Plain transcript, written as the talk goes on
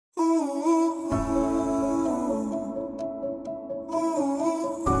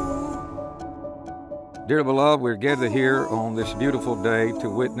Dear beloved, we're gathered here on this beautiful day to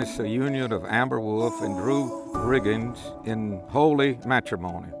witness the union of Amber Wolf and Drew Riggins in holy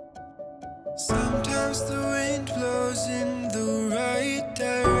matrimony. Sometimes the wind blows in the right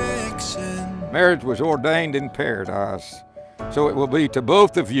direction. Marriage was ordained in paradise, so it will be to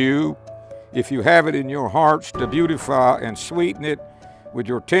both of you, if you have it in your hearts, to beautify and sweeten it with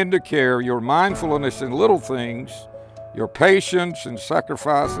your tender care, your mindfulness in little things, your patience and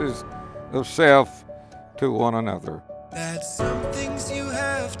sacrifices of self to one another. That's some things you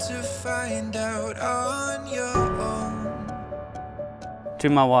have to find out on your own. To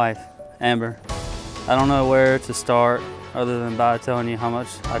my wife, Amber, I don't know where to start other than by telling you how much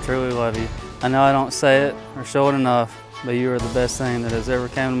I truly love you. I know I don't say it or show it enough, but you are the best thing that has ever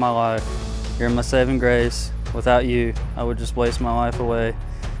came to my life. You're my saving grace. Without you, I would just waste my life away.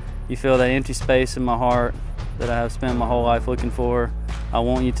 You fill that empty space in my heart that I have spent my whole life looking for. I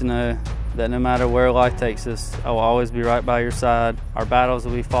want you to know that no matter where life takes us, I will always be right by your side. Our battles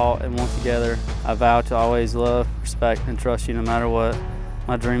will be fought and won together. I vow to always love, respect, and trust you no matter what.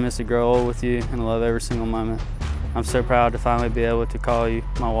 My dream is to grow old with you and love every single moment. I'm so proud to finally be able to call you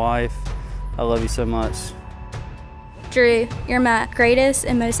my wife. I love you so much. Drew, you're my greatest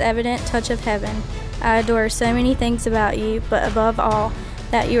and most evident touch of heaven. I adore so many things about you, but above all,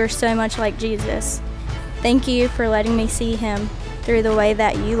 that you are so much like Jesus. Thank you for letting me see him through the way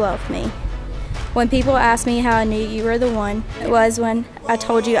that you love me. When people ask me how I knew you were the one, it was when I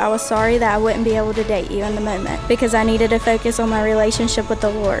told you I was sorry that I wouldn't be able to date you in the moment because I needed to focus on my relationship with the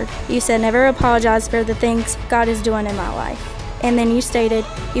Lord. You said never apologize for the things God is doing in my life. And then you stated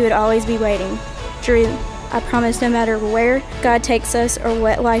you would always be waiting. Drew, I promise no matter where God takes us or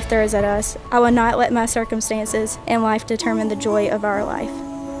what life throws at us, I will not let my circumstances and life determine the joy of our life.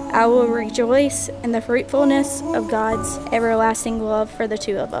 I will rejoice in the fruitfulness of God's everlasting love for the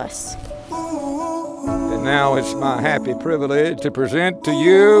two of us. And now it's my happy privilege to present to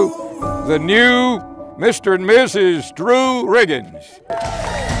you the new Mr. and Mrs. Drew Riggins.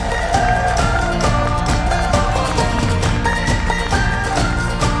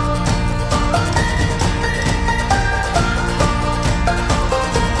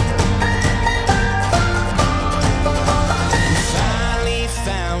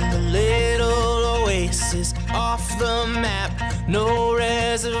 Off the map, no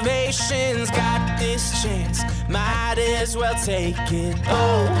reservations, got this chance, might as well take it.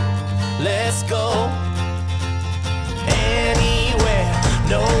 Oh, let's go anywhere,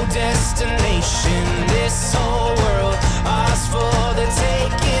 no destination, this whole world, ours for the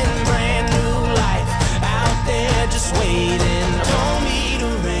taking, brand new life, out there just waiting. Don't need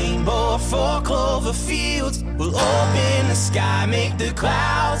a rainbow for clover fields, we'll open the sky, make the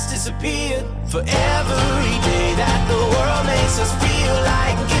clouds disappear. For every day that the world makes us feel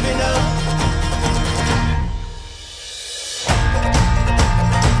like giving up.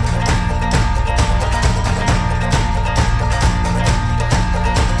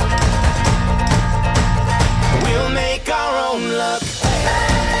 We'll make our own luck.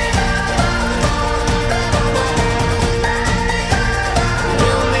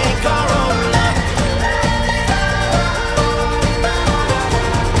 We'll make our own luck.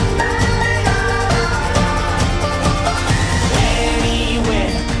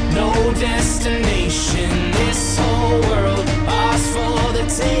 Destination, this whole world, ours for the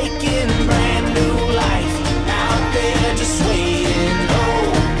taking, brand new life, out there just waiting.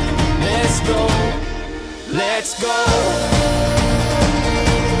 Oh, let's go, let's go.